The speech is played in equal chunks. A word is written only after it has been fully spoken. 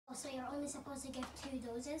so you're only supposed to give 2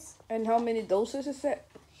 doses. And how many doses is it?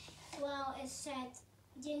 Well, it said,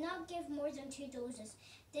 do not give more than 2 doses.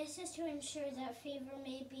 This is to ensure that fever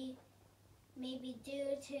may be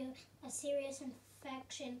due to a serious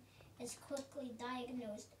infection is quickly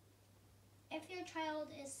diagnosed. If your child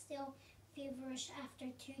is still feverish after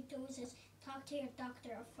 2 doses, talk to your doctor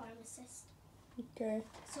or pharmacist. Okay.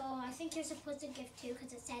 So I think you're supposed to give 2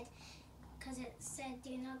 because it said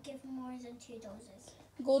do not give more than 2 doses.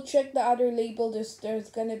 Go check the other label. There's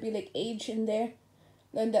gonna be like age in there.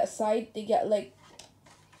 Then that side they get like.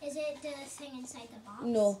 Is it the thing inside the box?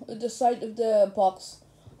 No, the side of the box.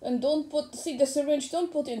 And don't put the syringe.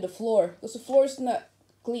 Don't put it in the floor because the floor is not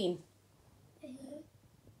clean.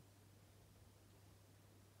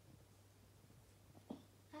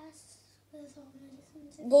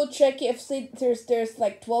 Go check if there's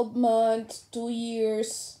like 12 months, 2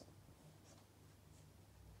 years.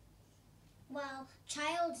 Well,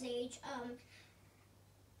 child's age,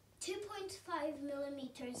 2.5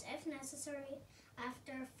 millimeters if necessary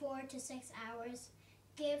after 4 to 6 hours.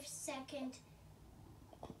 Give second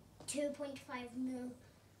 2.5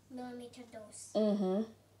 millimeter dose. Mm-hmm.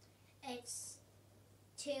 It's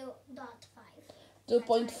 2.5.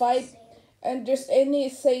 2.5. And there's any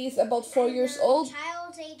says about 4 years old?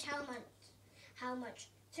 Child's age, how much?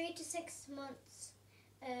 3 to 6 months,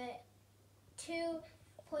 2.5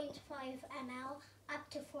 ml up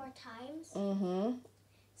to 4 times. Mm-hmm.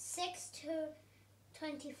 6 to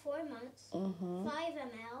 24 months, Mm-hmm. 5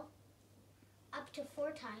 ml up to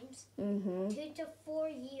 4 times. Mm-hmm. 2 to 4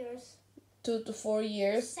 years. 2 to 4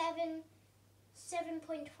 years.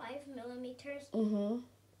 7.5 millimeters. Mm-hmm.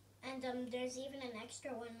 And there's even an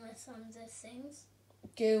extra one with some of the things.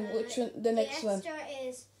 Okay, which one? The next one. The extra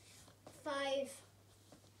is 5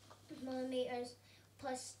 millimeters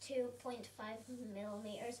plus 2.5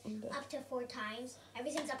 millimeters up to 4 times.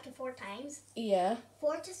 Everything's up to 4 times. Yeah.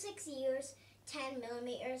 4 to 6 years, 10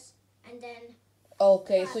 millimeters, and then.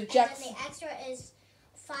 Okay, so Jack's. And then the extra is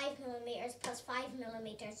 5 millimeters plus 5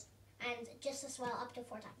 millimeters, and just as well up to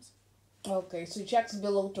 4 times. Okay, so Jack's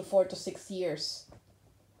belong to 4 to 6 years.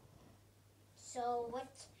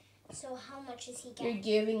 So how much is he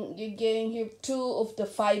getting? You're giving him 2 of the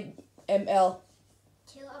 5 ml.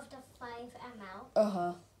 2 of the 5 ml.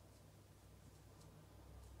 Uh-huh.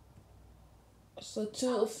 So 2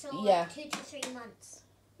 Oh, of so yeah. 2 to 3 months.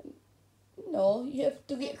 No, you have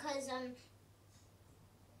to get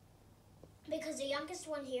because the youngest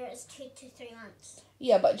one here is 2 to 3 months.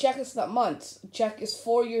 Yeah, but Jack is not months. Jack is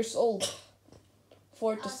 4 years old.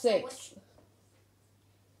 4 to 6.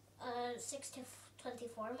 6 to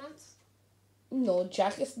 24 months. No,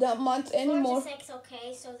 Jack is not months anymore. 4 to 6,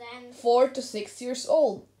 okay. So then 4 to 6 years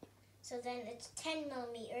old. So then it's 10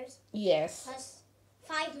 millimeters. Yes. Plus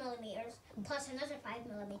 5 millimeters plus another 5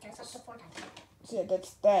 millimeters up to 4 times. Yeah,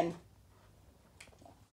 that's 10.